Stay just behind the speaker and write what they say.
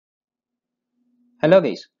Hello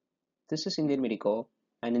guys, this is Indian Medico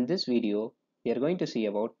and in this video we are going to see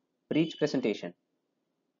about breech presentation.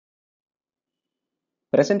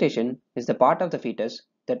 Presentation is the part of the fetus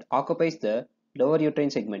that occupies the lower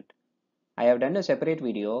uterine segment. I have done a separate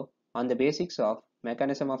video on the basics of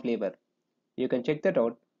mechanism of labor. You can check that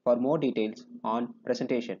out for more details on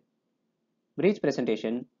presentation. Breech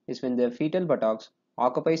presentation is when the fetal buttocks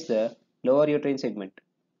occupies the lower uterine segment.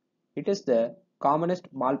 It is the commonest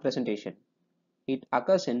malpresentation. It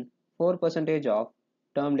occurs in 4% of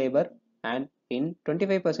term labor and in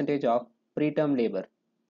 25% of preterm labor.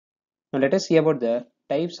 Now let us see about the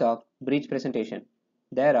types of breech presentation.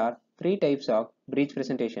 There are three types of breech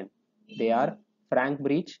presentation. They are frank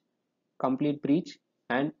breech, complete breech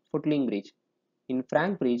and footling breech. In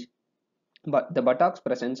frank breech, the buttocks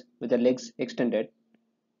presents with the legs extended.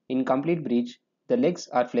 In complete breech, the legs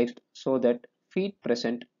are flexed so that feet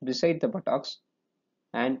present beside the buttocks,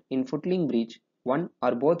 and in footling breech, one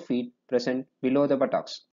or both feet present below the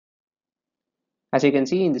buttocks. As you can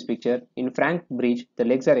see in this picture, in frank breech, the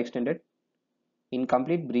legs are extended. In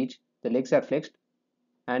complete breech, the legs are flexed,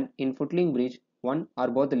 and in footling breech, one or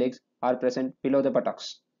both the legs are present below the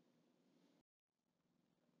buttocks.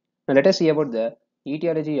 Now let us see about the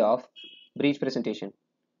etiology of breech presentation.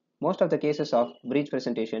 Most of the cases of breech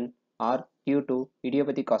presentation are due to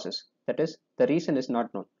idiopathic causes, that is, the reason is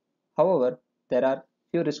not known. However, there are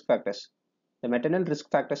few risk factors. The maternal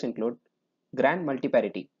risk factors include grand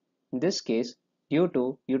multiparity. In this case, due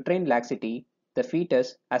to uterine laxity, the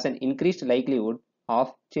fetus has an increased likelihood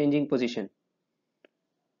of changing position.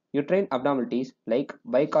 Uterine abnormalities like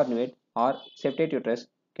bicornuate or septate uterus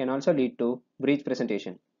can also lead to breech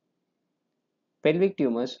presentation. Pelvic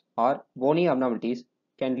tumors or bony abnormalities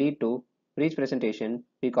can lead to breech presentation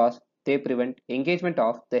because they prevent engagement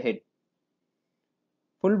of the head.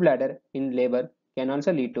 Full bladder in labor can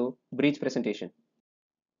also lead to breech presentation.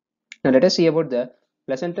 Now let us see about the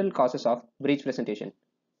placental causes of breech presentation.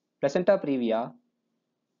 Placenta previa,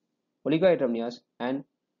 oligohydramnios and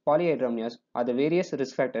polyhydramnios are the various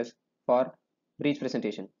risk factors for breech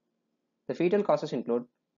presentation. The fetal causes include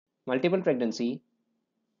multiple pregnancy,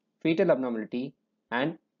 fetal abnormality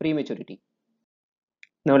and prematurity.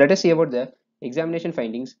 Now let us see about the examination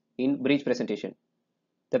findings in breech presentation.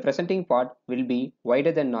 The presenting part will be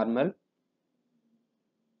wider than normal.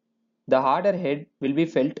 The harder head will be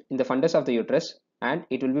felt in the fundus of the uterus and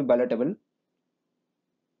it will be bulletable.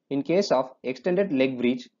 In case of extended leg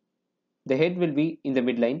breech, the head will be in the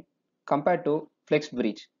midline compared to flexed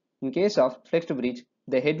breech. In case of flexed breech,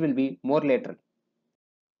 the head will be more lateral.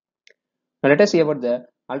 Now let us see about the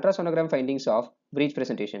ultrasonogram findings of breech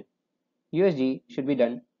presentation. USG should be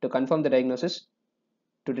done to confirm the diagnosis,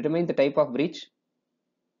 to determine the type of breech,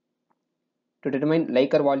 to determine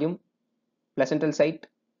Leica volume, placental site,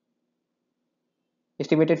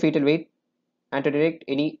 estimated fetal weight, and to detect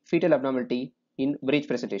any fetal abnormality in breech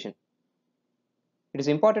presentation. It is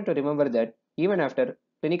important to remember that even after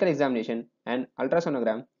clinical examination and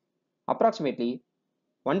ultrasonogram, approximately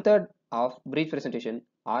 1/3 of breech presentation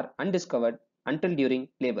are undiscovered until during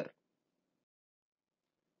labor.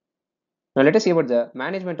 Now let us see about the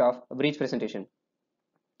management of breech presentation.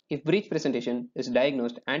 If breech presentation is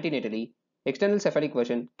diagnosed antenatally, external cephalic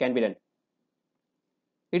version can be done.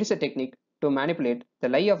 It is a technique to manipulate the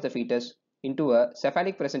lie of the fetus into a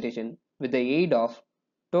cephalic presentation with the aid of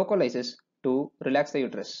tocolysis to relax the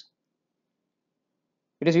uterus.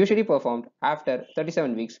 It is usually performed after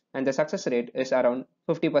 37 weeks and the success rate is around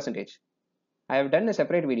 50%. I have done a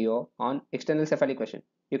separate video on external cephalic version.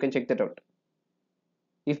 You can check that out.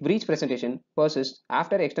 If breech presentation persists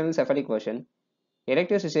after external cephalic version,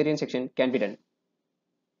 elective cesarean section can be done.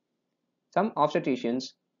 Some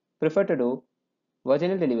obstetricians prefer to do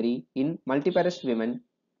vaginal delivery in multiparous women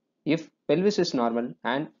if pelvis is normal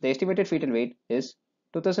and the estimated fetal weight is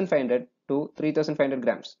 2500 to 3500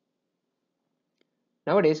 grams.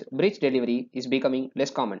 Nowadays, breech delivery is becoming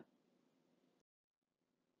less common.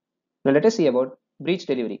 Now let us see about breech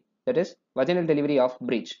delivery, that is vaginal delivery of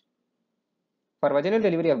breech. For vaginal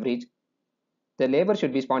delivery of breech, the labor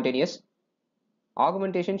should be spontaneous,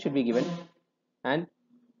 augmentation should be given, and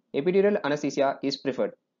epidural anesthesia is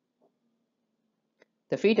preferred.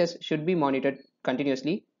 The fetus should be monitored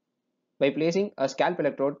continuously by placing a scalp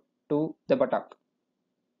electrode to the buttock.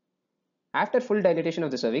 After full dilatation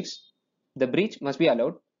of the cervix, the breech must be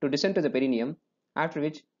allowed to descend to the perineum, after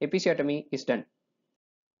which episiotomy is done.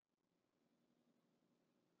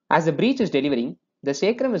 As the breech is delivering, the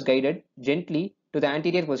sacrum is guided gently to the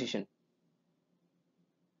anterior position.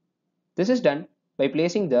 This is done by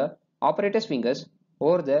placing the operator's fingers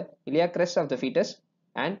over the iliac crest of the fetus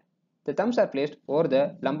and the thumbs are placed over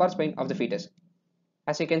the lumbar spine of the fetus.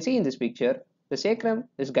 As you can see in this picture, the sacrum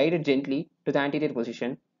is guided gently to the anterior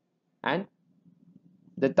position and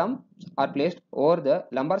the thumbs are placed over the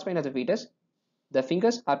lumbar spine of the fetus. The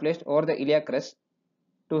fingers are placed over the iliac crest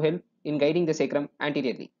to help in guiding the sacrum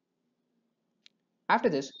anteriorly. After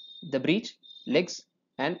this, the breech, legs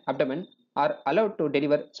and abdomen are allowed to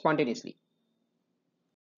deliver spontaneously.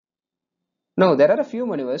 Now, there are a few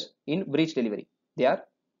maneuvers in breech delivery. They are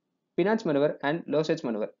Pinard's maneuver and Losset's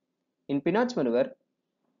maneuver. In Pinard's maneuver,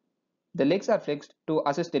 the legs are flexed to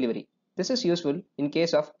assist delivery. This is useful in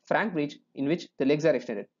case of frank breech in which the legs are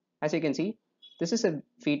extended. As you can see, this is a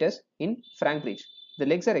fetus in frank breech. The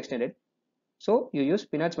legs are extended, so you use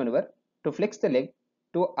Pinard's maneuver to flex the leg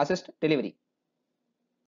to assist delivery.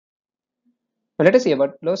 Now let us see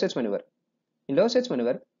about Losset's maneuver. In Losset's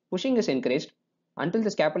maneuver, pushing is encouraged until the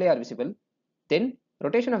scapulae are visible. Then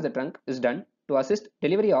rotation of the trunk is done to assist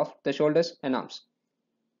delivery of the shoulders and arms.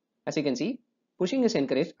 As you can see, pushing is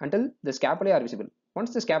encouraged until the scapulae are visible.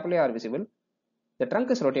 Once the scapulae are visible, the trunk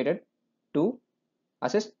is rotated to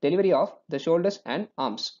assist delivery of the shoulders and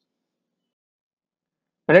arms.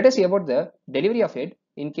 Now let us see about the delivery of head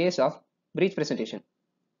in case of breech presentation.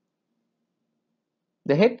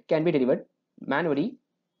 The head can be delivered manually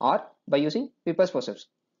or by using Pipper's forceps.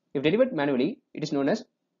 If delivered manually, it is known as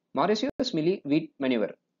Morrisseau-Smiley-Wheat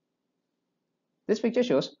maneuver. This picture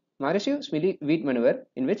shows Morrisseau-Smiley-Wheat maneuver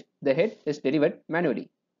in which the head is delivered manually.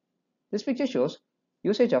 This picture shows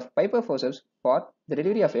usage of Piper forceps for the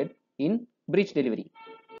delivery of head in breech delivery.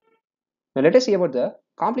 Now let us see about the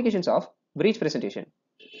complications of breech presentation.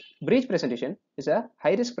 Breech presentation is a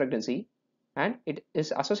high-risk pregnancy and it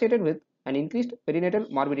is associated with an increased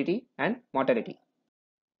perinatal morbidity and mortality.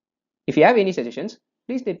 If you have any suggestions,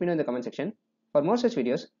 please let me know in the comment section. For more such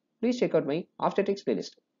videos, please check out my obstetrics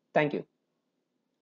playlist. Thank you.